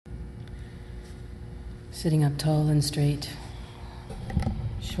Sitting up tall and straight.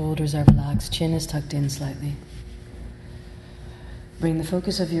 Shoulders are relaxed, chin is tucked in slightly. Bring the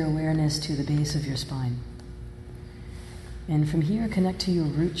focus of your awareness to the base of your spine. And from here, connect to your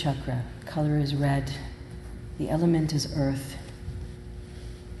root chakra. Color is red. The element is earth.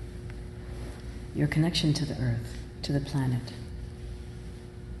 Your connection to the earth, to the planet.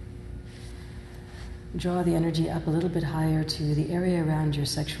 Draw the energy up a little bit higher to the area around your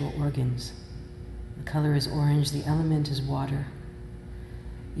sexual organs. The color is orange. The element is water.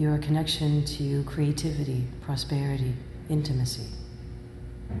 Your connection to creativity, prosperity, intimacy.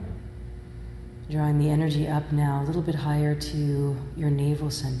 Drawing the energy up now a little bit higher to your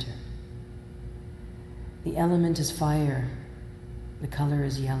navel center. The element is fire. The color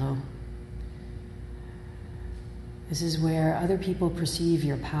is yellow. This is where other people perceive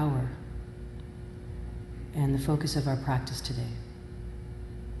your power and the focus of our practice today.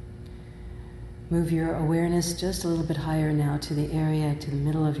 Move your awareness just a little bit higher now to the area to the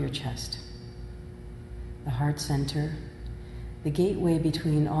middle of your chest. The heart center, the gateway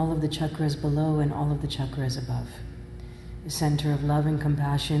between all of the chakras below and all of the chakras above. The center of love and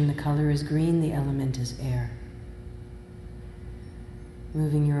compassion, the color is green, the element is air.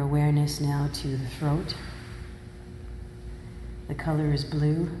 Moving your awareness now to the throat. The color is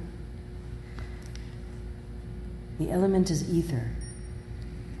blue. The element is ether.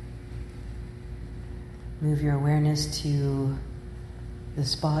 Move your awareness to the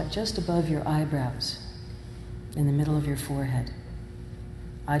spot just above your eyebrows, in the middle of your forehead.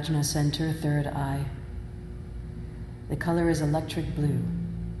 Ajna center, third eye. The color is electric blue.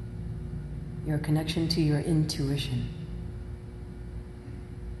 Your connection to your intuition.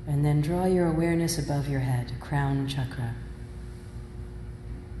 And then draw your awareness above your head, crown chakra.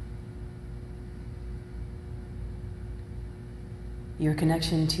 Your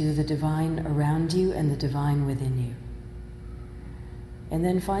connection to the divine around you and the divine within you. And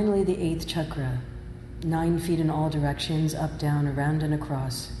then finally the 8th chakra, 9 feet in all directions, up, down, around, and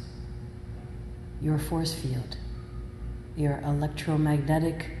across. Your force field, your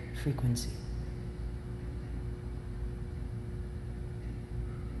electromagnetic frequency.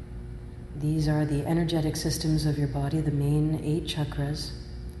 These are the energetic systems of your body, the main 8 chakras,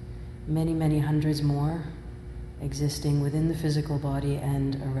 many, many hundreds more existing within the physical body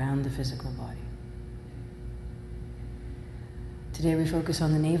and around the physical body. Today we focus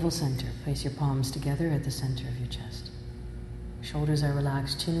on the navel center. Place your palms together at the center of your chest. Shoulders are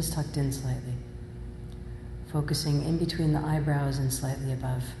relaxed, chin is tucked in slightly. Focusing in between the eyebrows and slightly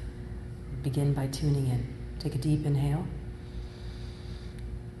above. Begin by tuning in. Take a deep inhale.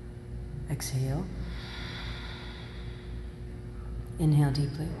 Exhale. Inhale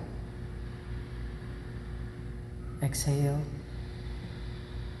deeply. Exhale.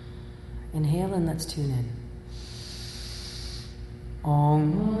 Inhale and let's tune in.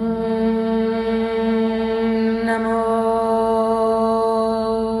 Om Namo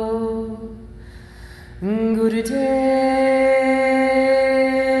Gurudev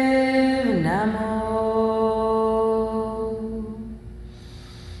Namo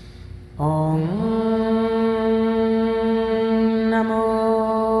Om Namo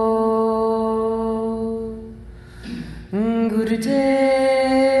Gurudev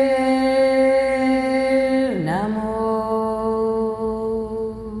Namo.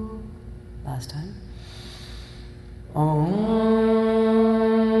 Last time. Om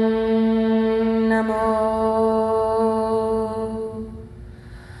Namo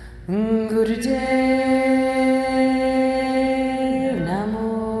Gurudev Namo.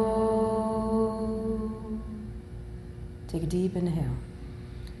 Take a deep inhale.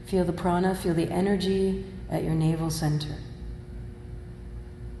 Feel the prana, feel the energy at your navel center.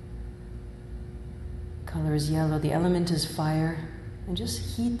 Color is yellow, the element is fire, and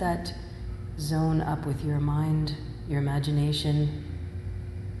just heat that zone up with your mind, your imagination,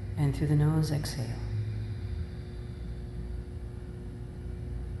 and through the nose, exhale.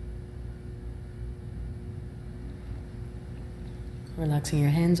 Relaxing your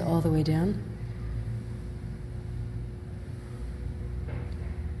hands all the way down.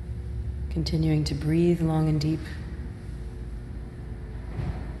 Continuing to breathe long and deep.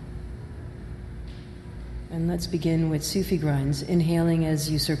 And let's begin with Sufi grinds, inhaling as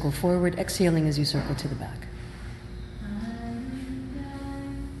you circle forward, exhaling as you circle to the back.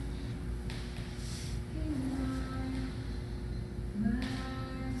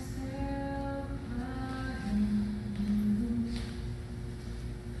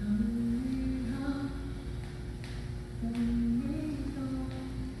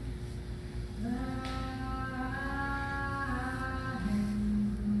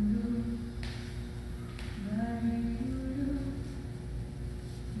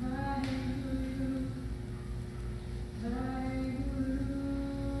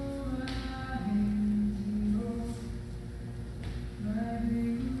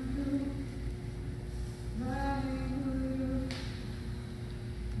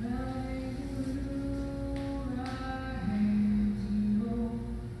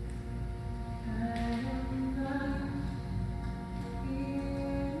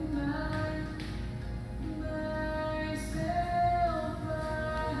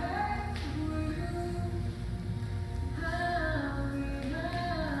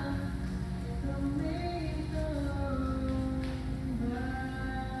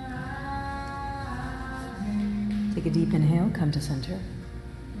 Take a deep inhale, come to center.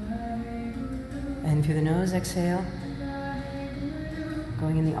 And through the nose, exhale,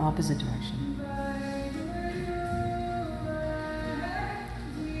 going in the opposite direction.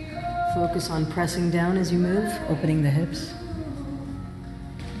 Focus on pressing down as you move, opening the hips.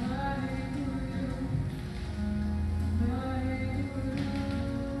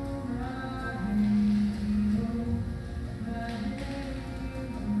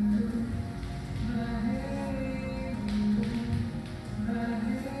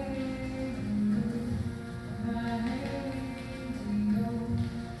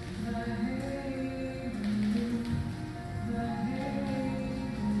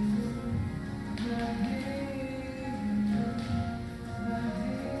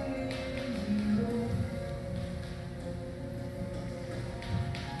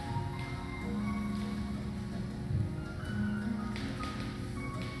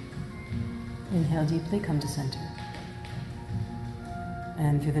 Inhale deeply, come to center.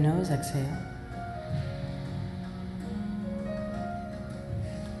 And through the nose, exhale.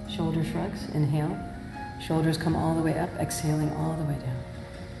 Shoulder shrugs, inhale. Shoulders come all the way up, exhaling all the way down.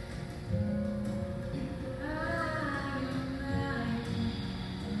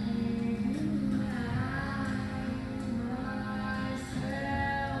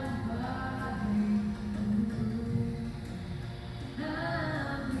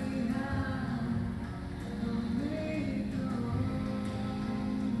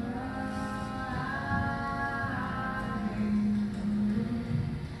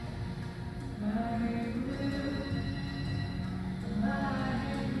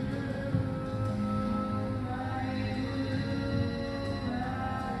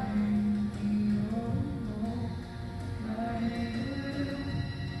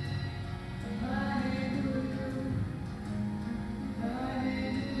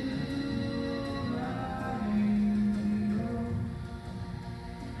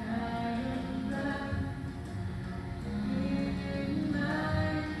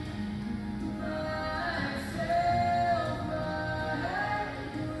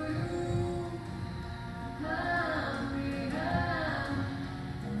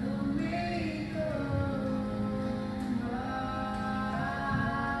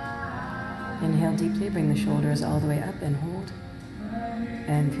 Inhale deeply, bring the shoulders all the way up and hold.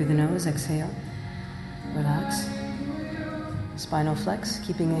 And through the nose, exhale. Relax. Spinal flex,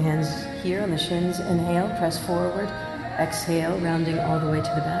 keeping the hands here on the shins. Inhale, press forward. Exhale, rounding all the way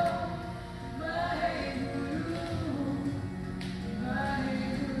to the back.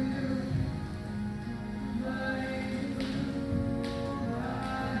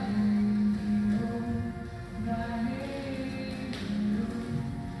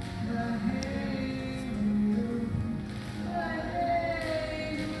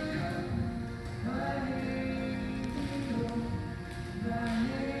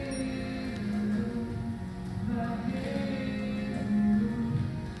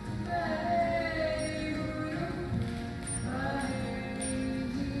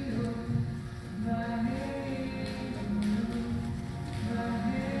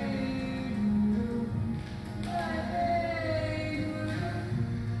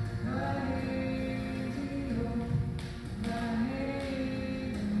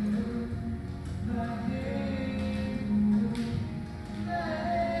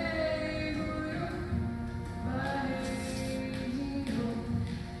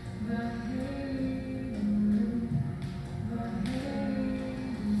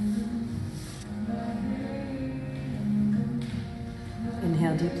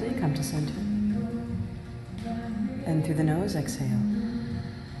 Inhale deeply, come to center. And through the nose, exhale.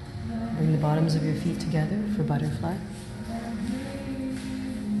 Bring the bottoms of your feet together for butterfly.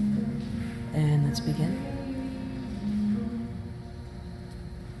 And let's begin.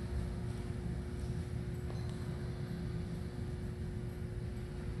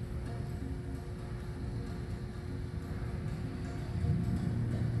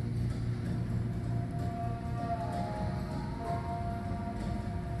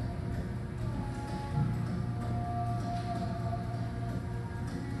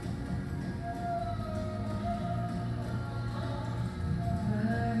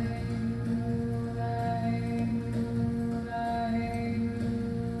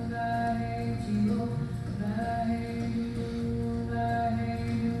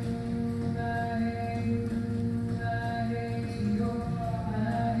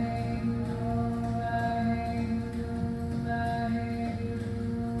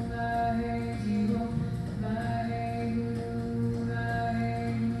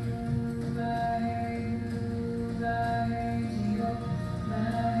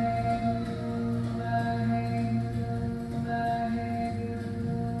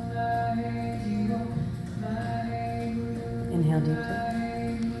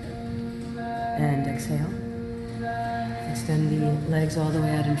 Legs all the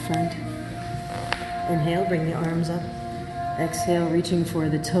way out in front. Inhale, bring the arms up. Exhale, reaching for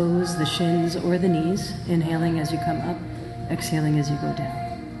the toes, the shins, or the knees. Inhaling as you come up, exhaling as you go down.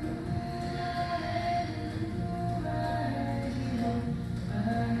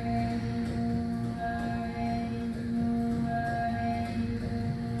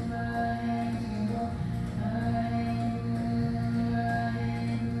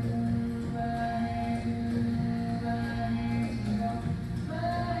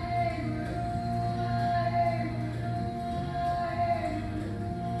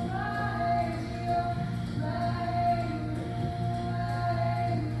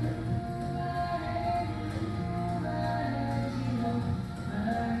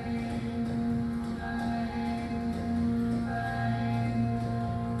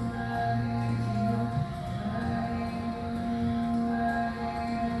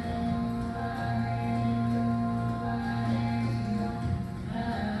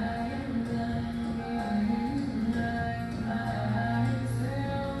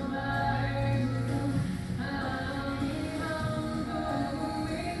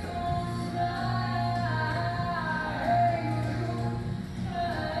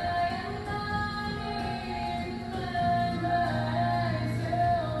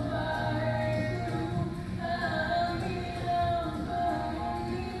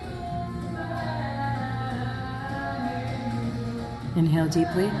 Inhale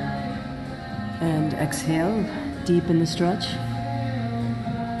deeply and exhale, deep in the stretch.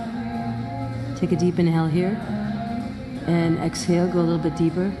 Take a deep inhale here and exhale, go a little bit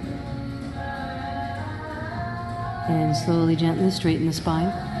deeper. And slowly, gently straighten the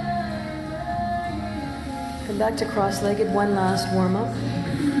spine. Come back to cross-legged, one last warm-up.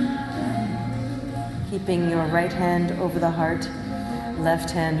 Keeping your right hand over the heart,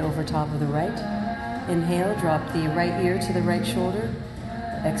 left hand over top of the right. Inhale, drop the right ear to the right shoulder.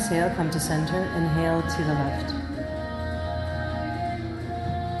 Exhale, come to center. Inhale to the left.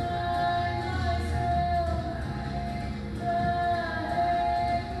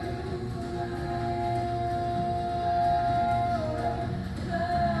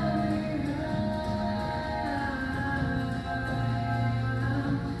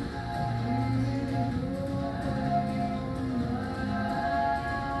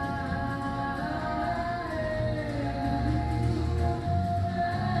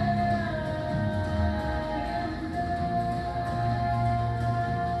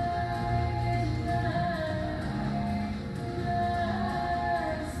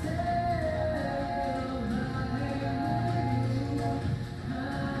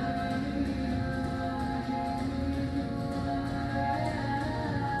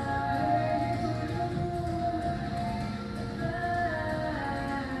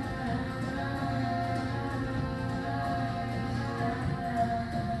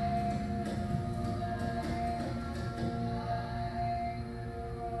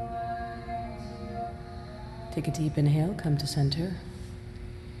 Take a deep inhale, come to center.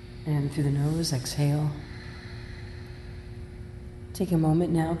 And through the nose, exhale. Take a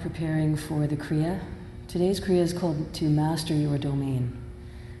moment now preparing for the Kriya. Today's Kriya is called To Master Your Domain.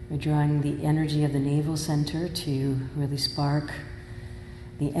 We're drawing the energy of the navel center to really spark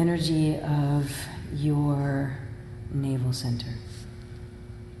the energy of your navel center.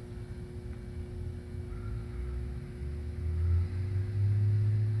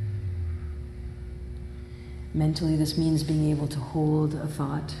 Mentally, this means being able to hold a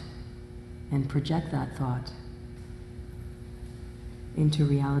thought and project that thought into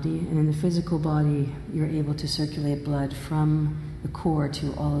reality. And in the physical body, you're able to circulate blood from the core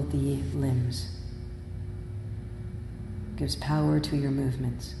to all of the limbs. It gives power to your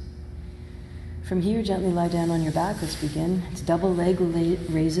movements. From here, gently lie down on your back. Let's begin. It's double leg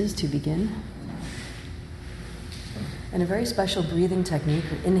raises to begin. And a very special breathing technique,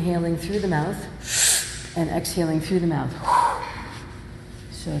 inhaling through the mouth and exhaling through the mouth.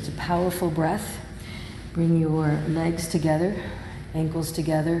 So it's a powerful breath. Bring your legs together, ankles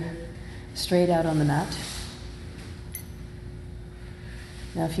together, straight out on the mat.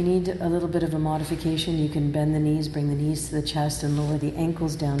 Now if you need a little bit of a modification, you can bend the knees, bring the knees to the chest and lower the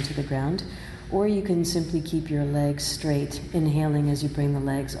ankles down to the ground. Or you can simply keep your legs straight, inhaling as you bring the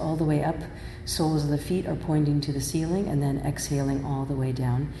legs all the way up. Soles of the feet are pointing to the ceiling, and then exhaling all the way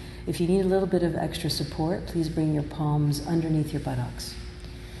down. If you need a little bit of extra support, please bring your palms underneath your buttocks.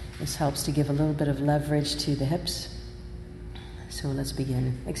 This helps to give a little bit of leverage to the hips. So let's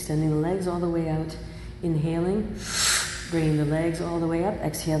begin. Extending the legs all the way out, inhaling, bringing the legs all the way up,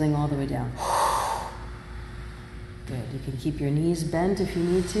 exhaling all the way down. Good. You can keep your knees bent if you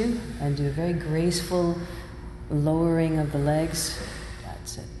need to, and do a very graceful lowering of the legs.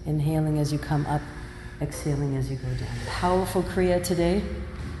 That's it. Inhaling as you come up, exhaling as you go down. Powerful Kriya today.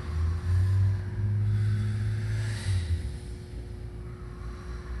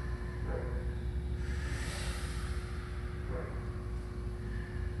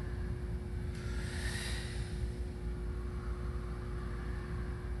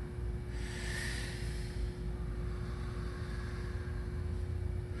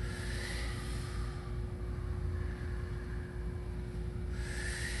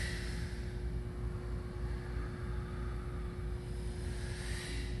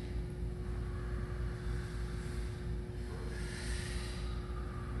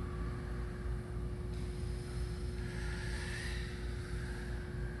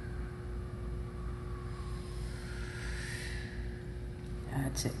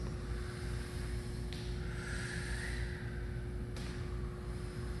 That's it.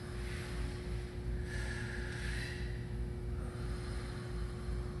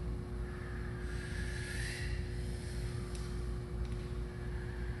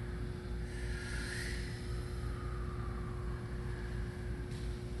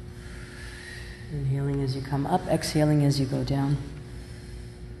 Inhaling as you come up, exhaling as you go down.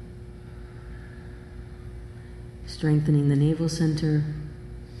 Strengthening the navel center,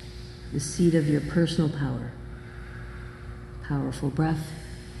 the seat of your personal power. Powerful breath.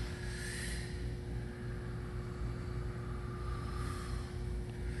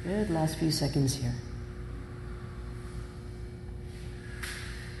 Good, last few seconds here.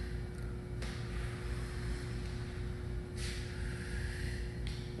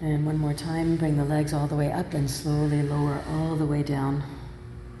 And one more time, bring the legs all the way up and slowly lower all the way down.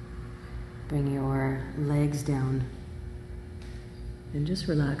 Bring your legs down. And just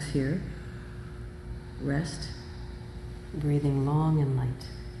relax here. Rest. Breathing long and light.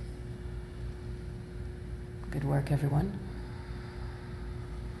 Good work, everyone.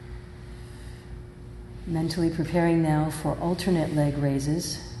 Mentally preparing now for alternate leg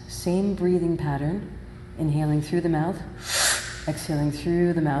raises. Same breathing pattern. Inhaling through the mouth. Exhaling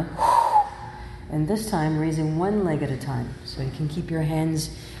through the mouth. And this time raising one leg at a time. So you can keep your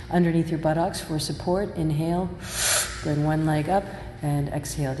hands underneath your buttocks for support. Inhale. Bring one leg up and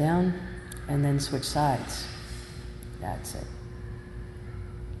exhale down. And then switch sides. That's it.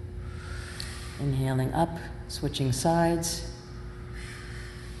 Inhaling up, switching sides.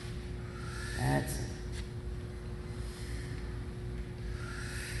 That's it.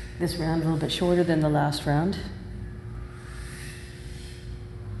 This round a little bit shorter than the last round.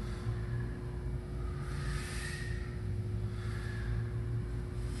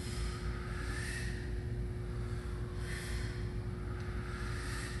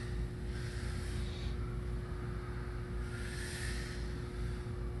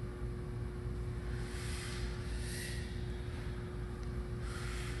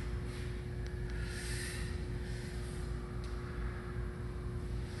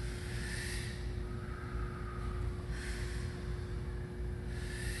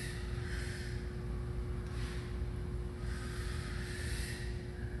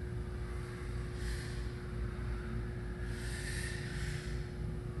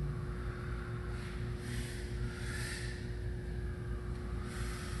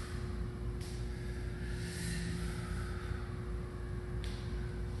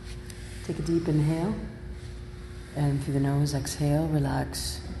 Take a deep inhale, and through the nose, exhale,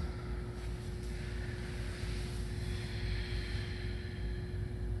 relax.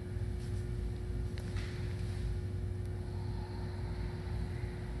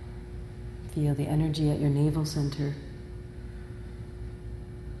 Feel the energy at your navel center.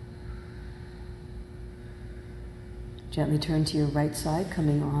 Gently turn to your right side,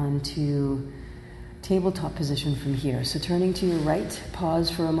 coming on to tabletop position from here. So turning to your right,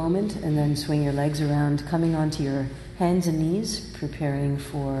 pause for a moment, and then swing your legs around, coming onto your hands and knees, preparing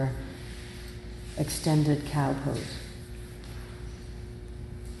for extended cow pose.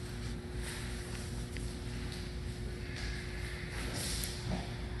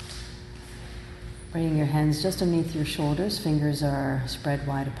 Bringing your hands just underneath your shoulders, fingers are spread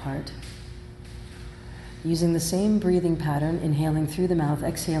wide apart. Using the same breathing pattern, inhaling through the mouth,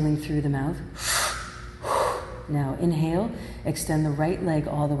 exhaling through the mouth. Now inhale, extend the right leg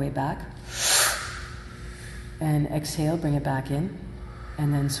all the way back. And exhale, bring it back in.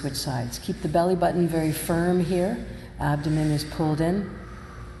 And then switch sides. Keep the belly button very firm here. Abdomen is pulled in.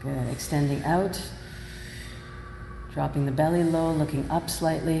 Good, extending out. Dropping the belly low, looking up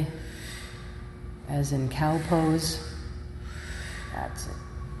slightly. As in cow pose. That's it.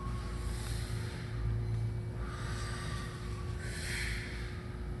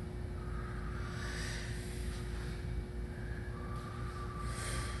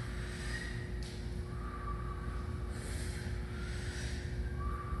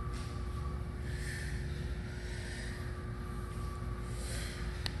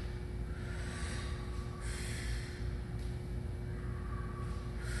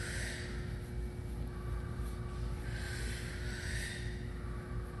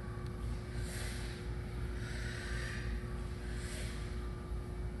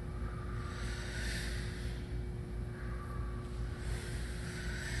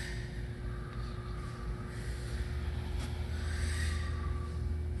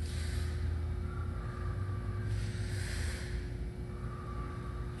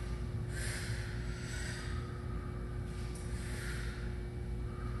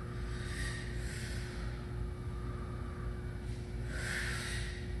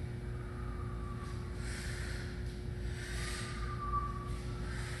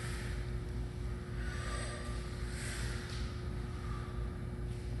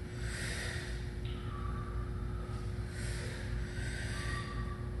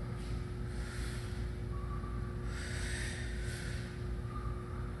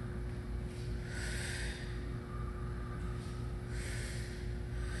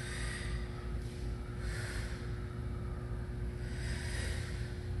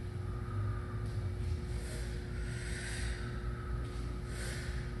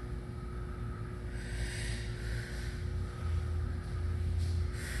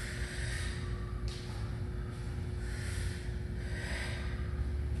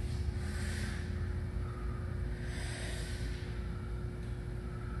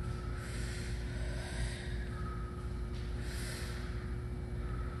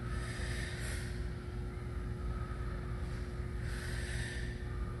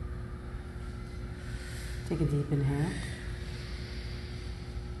 Take a deep inhale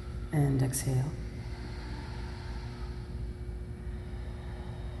and exhale.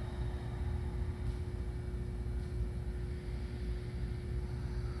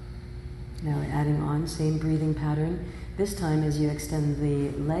 Now we're adding on, same breathing pattern. This time as you extend the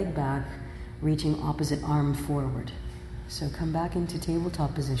leg back, reaching opposite arm forward. So come back into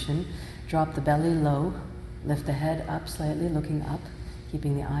tabletop position, drop the belly low, lift the head up slightly, looking up,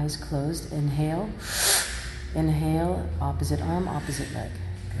 keeping the eyes closed. Inhale, inhale, opposite arm, opposite leg.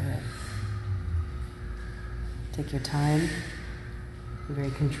 Good. Take your time,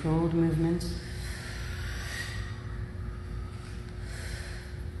 very controlled movements.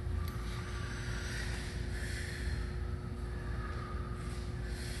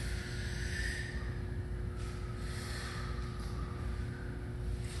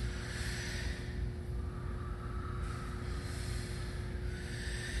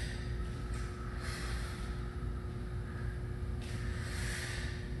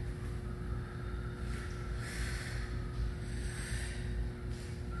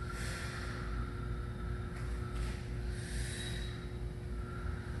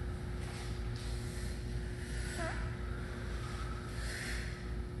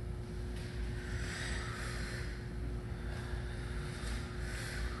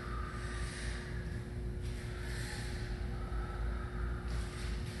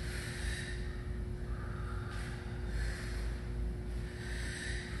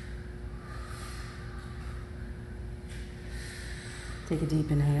 Take a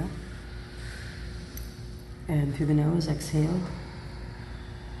deep inhale, and through the nose, exhale.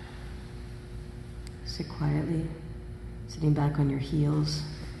 Sit quietly, sitting back on your heels.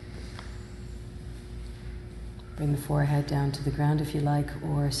 Bring the forehead down to the ground if you like,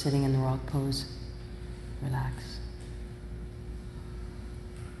 or sitting in the rock pose. Relax.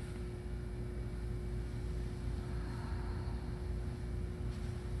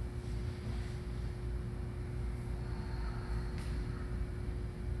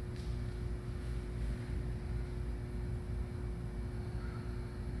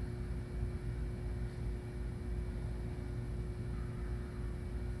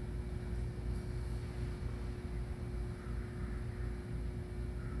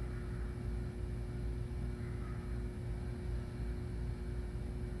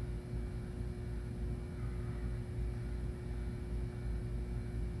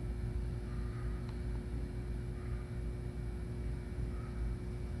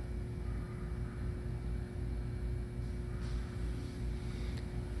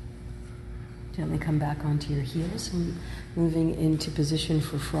 Gently come back onto your heels and moving into position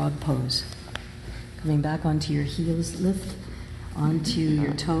for frog pose. Coming back onto your heels, lift onto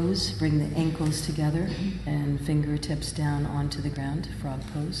your toes, bring the ankles together and fingertips down onto the ground, frog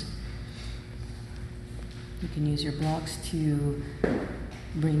pose. You can use your blocks to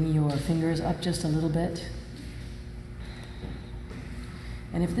bring your fingers up just a little bit.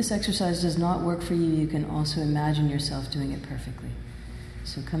 And if this exercise does not work for you, you can also imagine yourself doing it perfectly.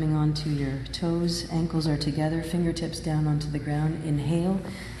 So coming onto your toes, ankles are together, fingertips down onto the ground. Inhale,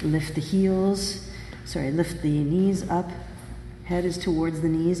 lift the knees up, head is towards the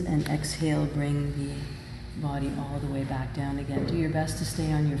knees, and exhale, bring the body all the way back down again. Do your best to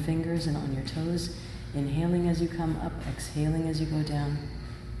stay on your fingers and on your toes, inhaling as you come up, exhaling as you go down.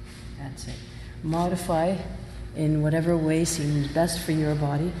 That's it. Modify in whatever way seems best for your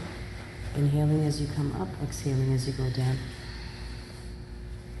body. Inhaling as you come up, exhaling as you go down.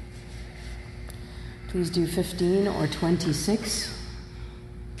 Please do 15 or 26.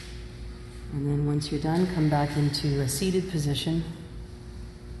 And then once you're done, come back into a seated position,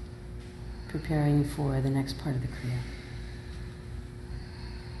 preparing for the next part of the Kriya.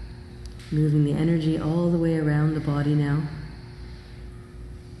 Moving the energy all the way around the body now.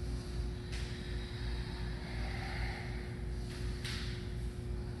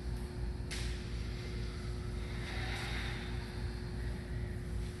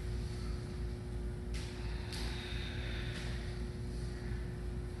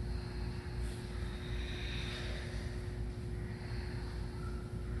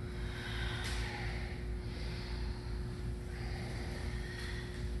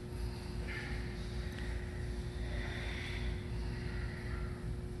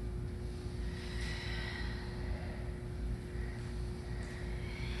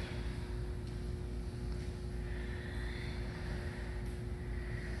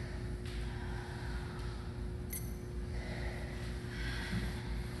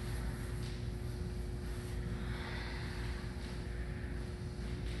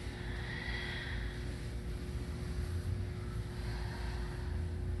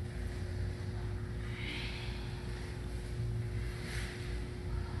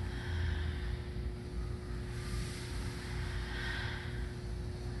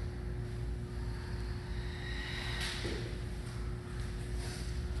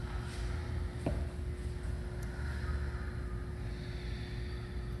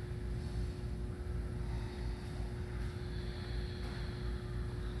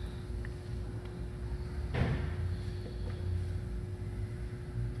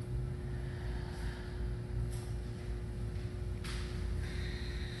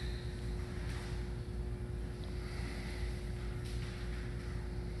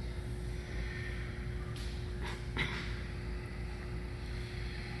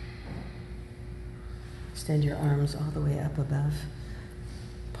 Extend your arms all the way up above.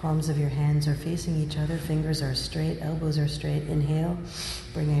 Palms of your hands are facing each other. Fingers are straight. Elbows are straight. Inhale.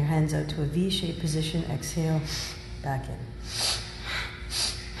 Bring your hands out to a V-shaped position. Exhale. Back in.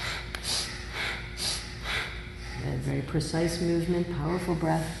 A very precise movement. Powerful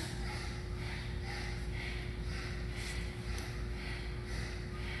breath.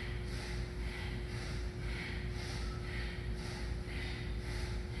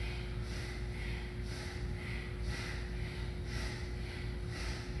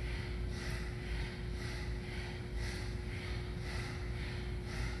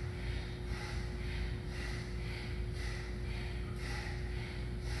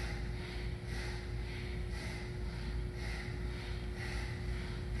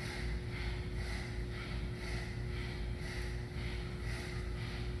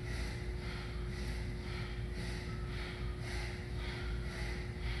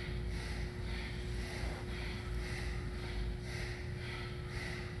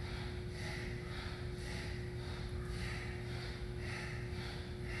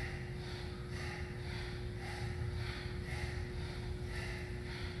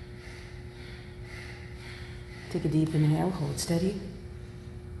 Take a deep inhale, hold steady.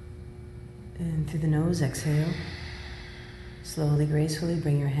 And through the nose, exhale. Slowly, gracefully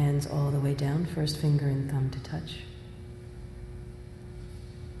bring your hands all the way down, first finger and thumb to touch.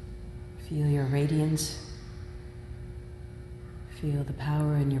 Feel your radiance. Feel the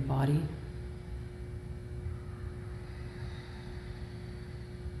power in your body.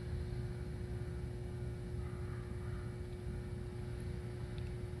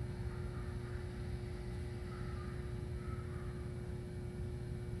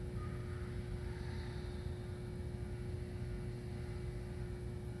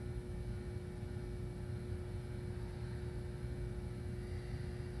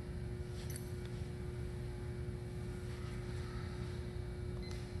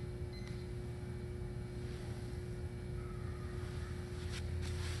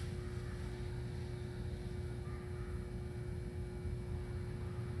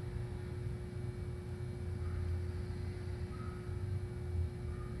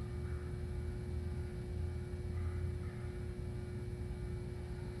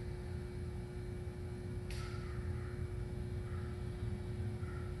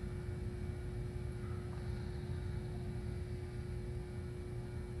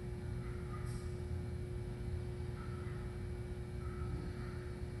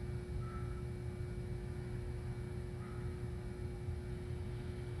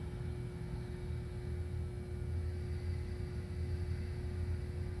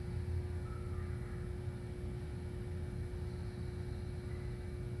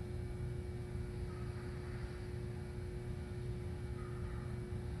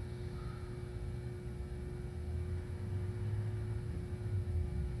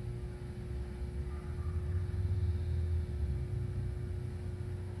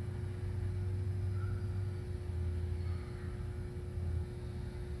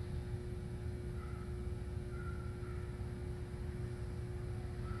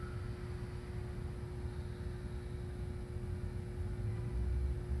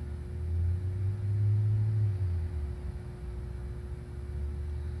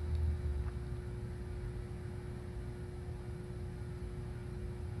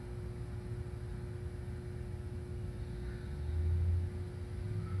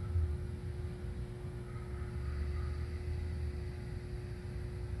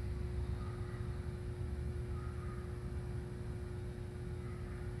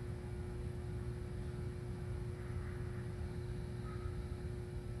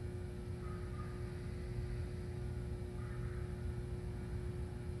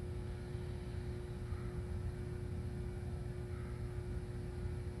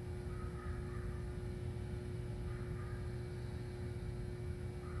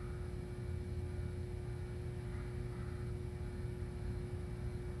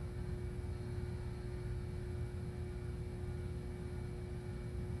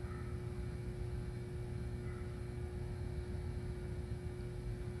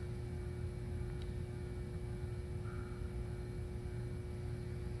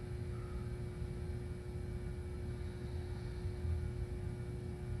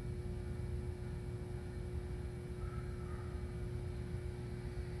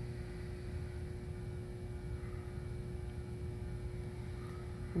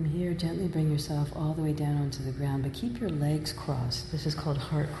 From here, gently bring yourself all the way down onto the ground, but keep your legs crossed. This is called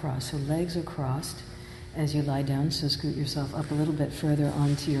heart cross. So legs are crossed as you lie down, so scoot yourself up a little bit further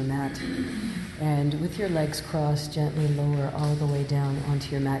onto your mat. And with your legs crossed, gently lower all the way down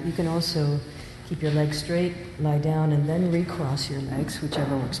onto your mat. You can also Keep your legs straight, lie down, and then recross your legs,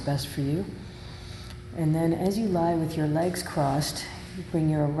 whichever works best for you. And then as you lie with your legs crossed, you bring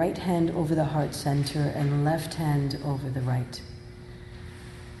your right hand over the heart center and left hand over the right.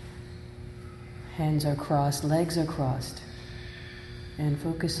 Hands are crossed, legs are crossed. And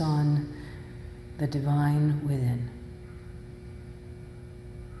focus on the divine within.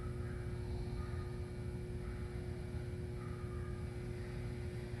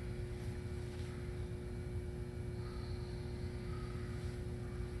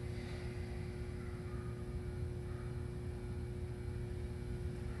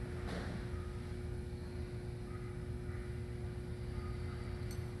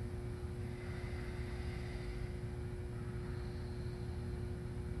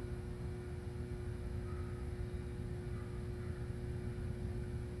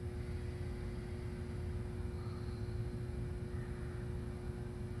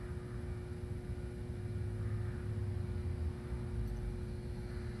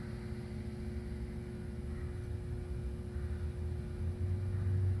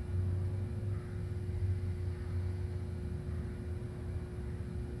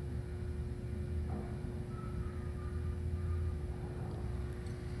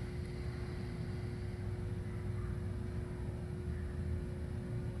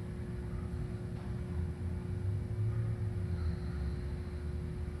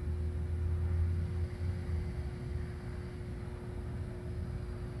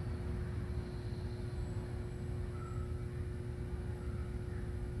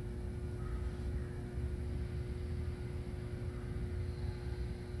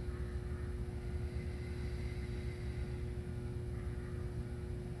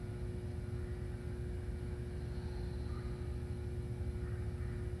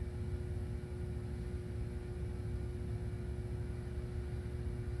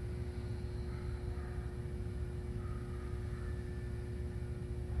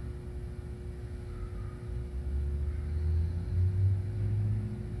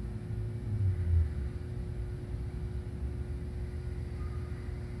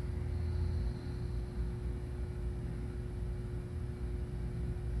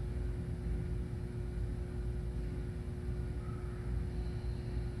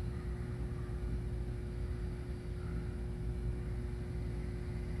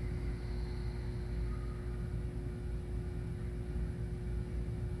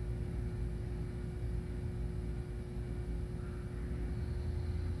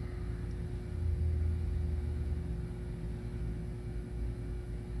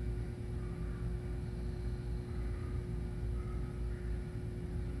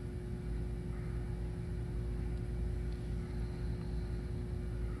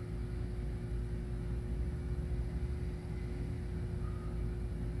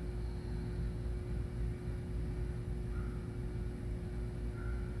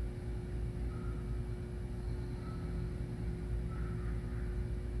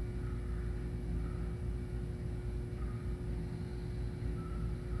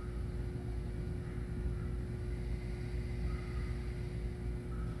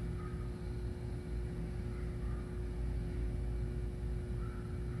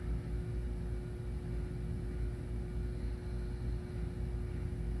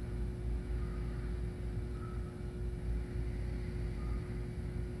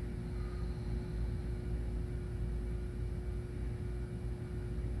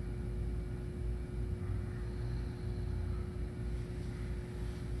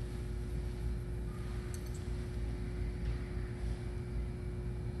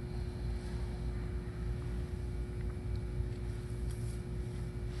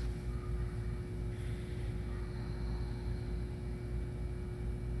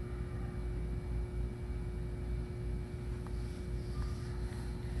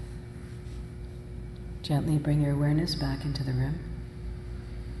 Gently bring your awareness back into the rim.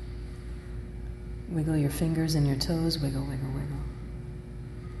 Wiggle your fingers and your toes, wiggle, wiggle, wiggle.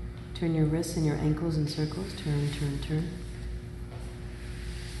 Turn your wrists and your ankles in circles, turn, turn, turn.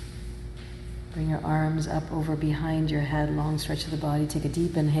 Bring your arms up over behind your head, long stretch of the body. Take a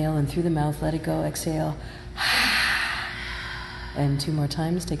deep inhale and through the mouth, let it go, exhale. And 2 more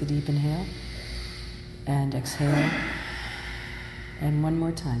times, take a deep inhale and exhale. And 1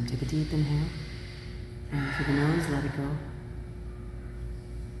 more time, take a deep inhale. And through the nose, let it go.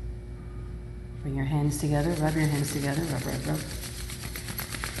 Bring your hands together, rub your hands together, rub, rub, rub.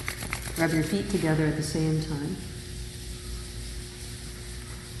 Rub your feet together at the same time.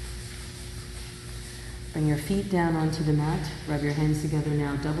 Bring your feet down onto the mat. Rub your hands together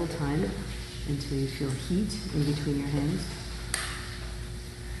now double time until you feel heat in between your hands.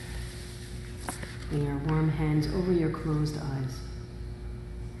 Lay your warm hands over your closed eyes.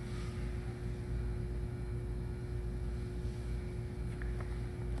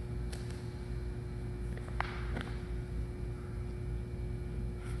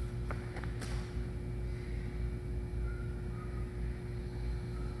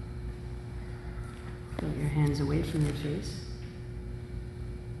 Put your hands away from your face.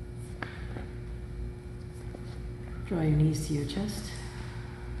 Draw your knees to your chest.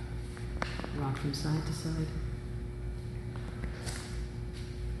 Rock from side to side.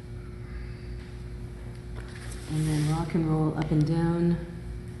 And then rock and roll up and down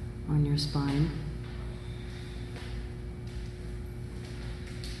on your spine.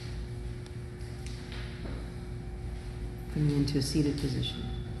 Coming into a seated position.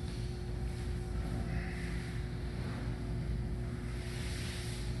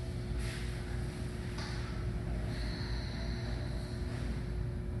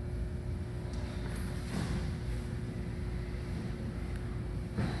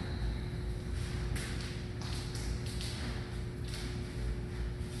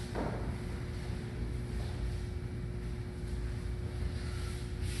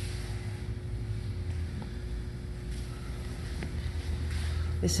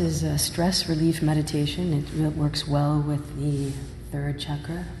 This is a stress relief meditation. It works well with the third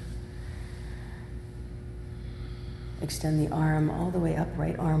chakra. Extend the arm all the way up.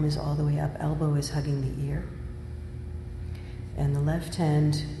 Right arm is all the way up. Elbow is hugging the ear. And the left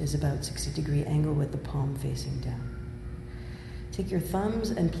hand is about 60-degree angle with the palm facing down. Take your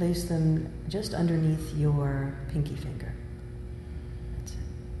thumbs and place them just underneath your pinky finger. That's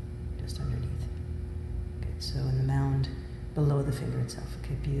it. Just underneath. Good. So in the mound below the finger itself.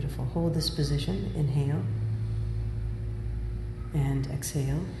 Okay, beautiful. Hold this position. Inhale and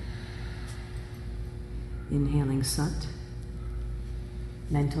exhale. Inhaling Sat,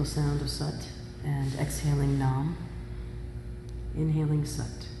 mental sound of Sat, and exhaling Nam. Inhaling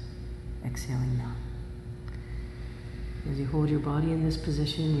Sat, exhaling Nam. As you hold your body in this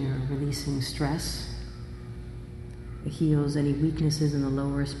position, you're releasing stress. It heals any weaknesses in the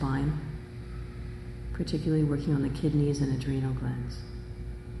lower spine, particularly working on the kidneys and adrenal glands.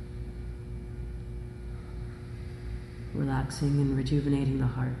 Relaxing and rejuvenating the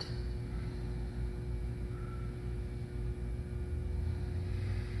heart.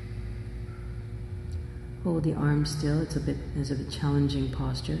 Hold the arms still. It's a bit challenging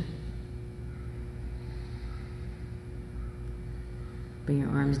posture. Bring your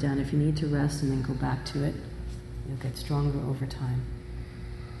arms down if you need to rest and then go back to it. You'll get stronger over time.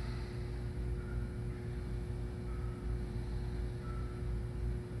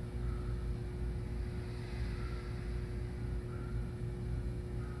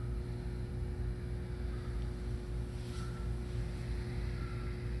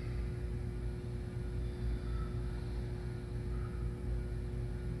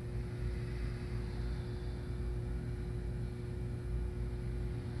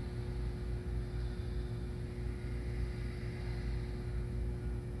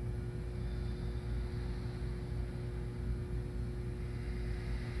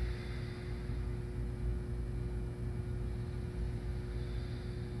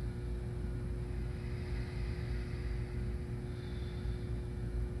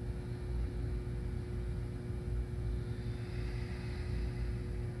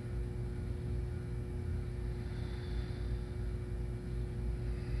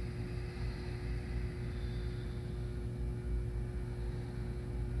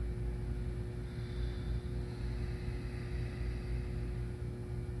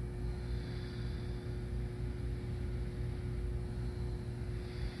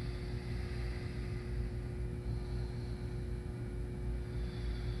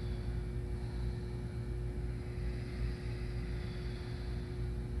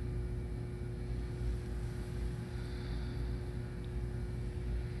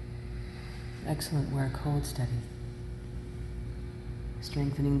 Excellent work. Hold steady.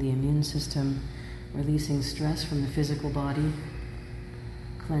 Strengthening the immune system, releasing stress from the physical body,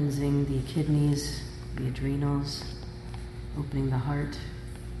 cleansing the kidneys, the adrenals, opening the heart.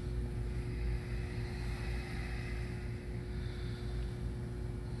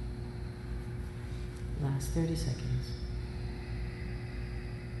 Last 30 seconds.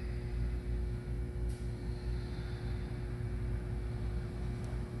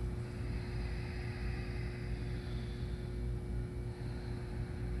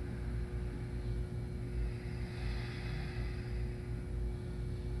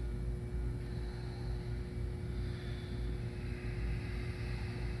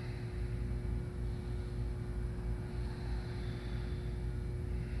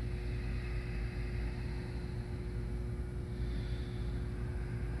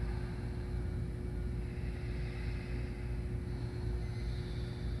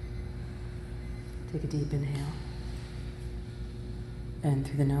 Take a deep inhale. And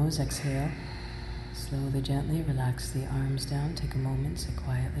through the nose, exhale. Slowly, gently relax the arms down. Take a moment, sit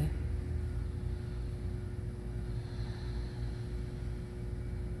quietly.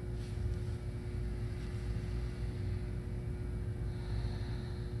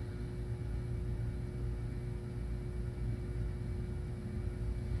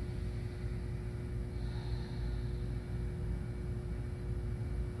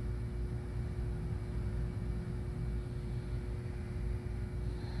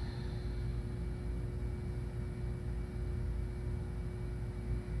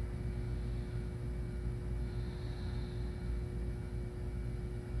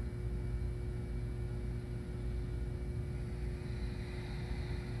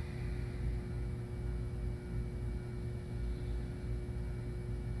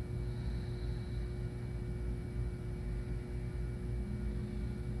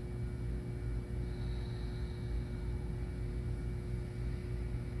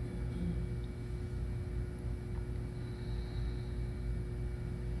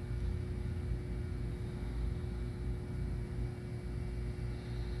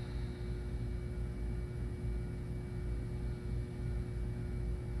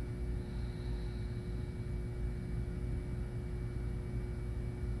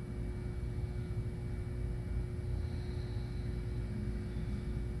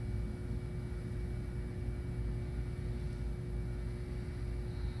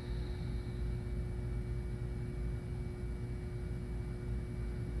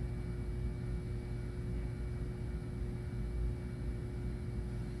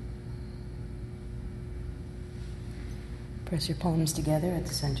 Press your palms together at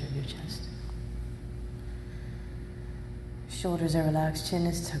the center of your chest. Shoulders are relaxed, chin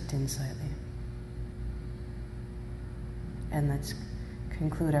is tucked in slightly. And let's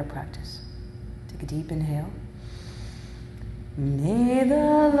conclude our practice. Take a deep inhale. May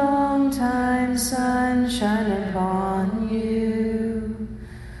the long time sun shine upon you.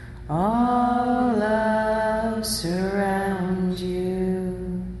 All love surround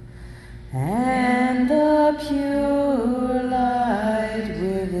you. And the pure light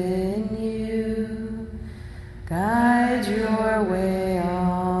within you guide your way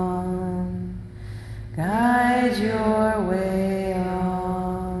on. Guide your way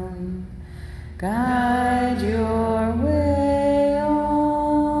on. Guide your way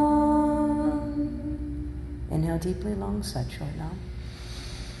on. Inhale deeply, long, side short now.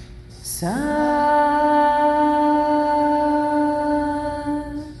 Sat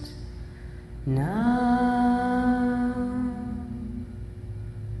Nam.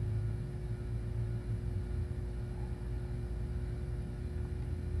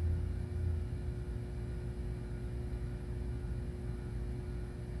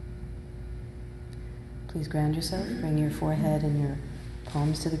 Please ground yourself. Bring your forehead and your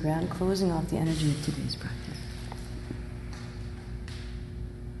palms to the ground, closing off the energy of today's practice.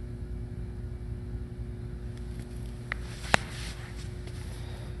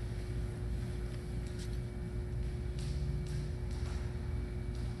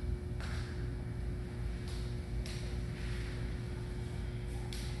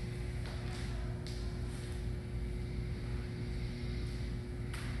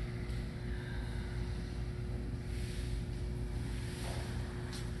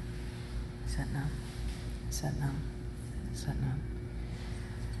 Satnam, Satnam, Satnam.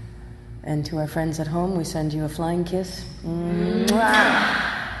 And to our friends at home, we send you a flying kiss. Mwah!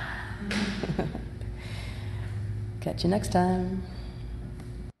 Catch you next time.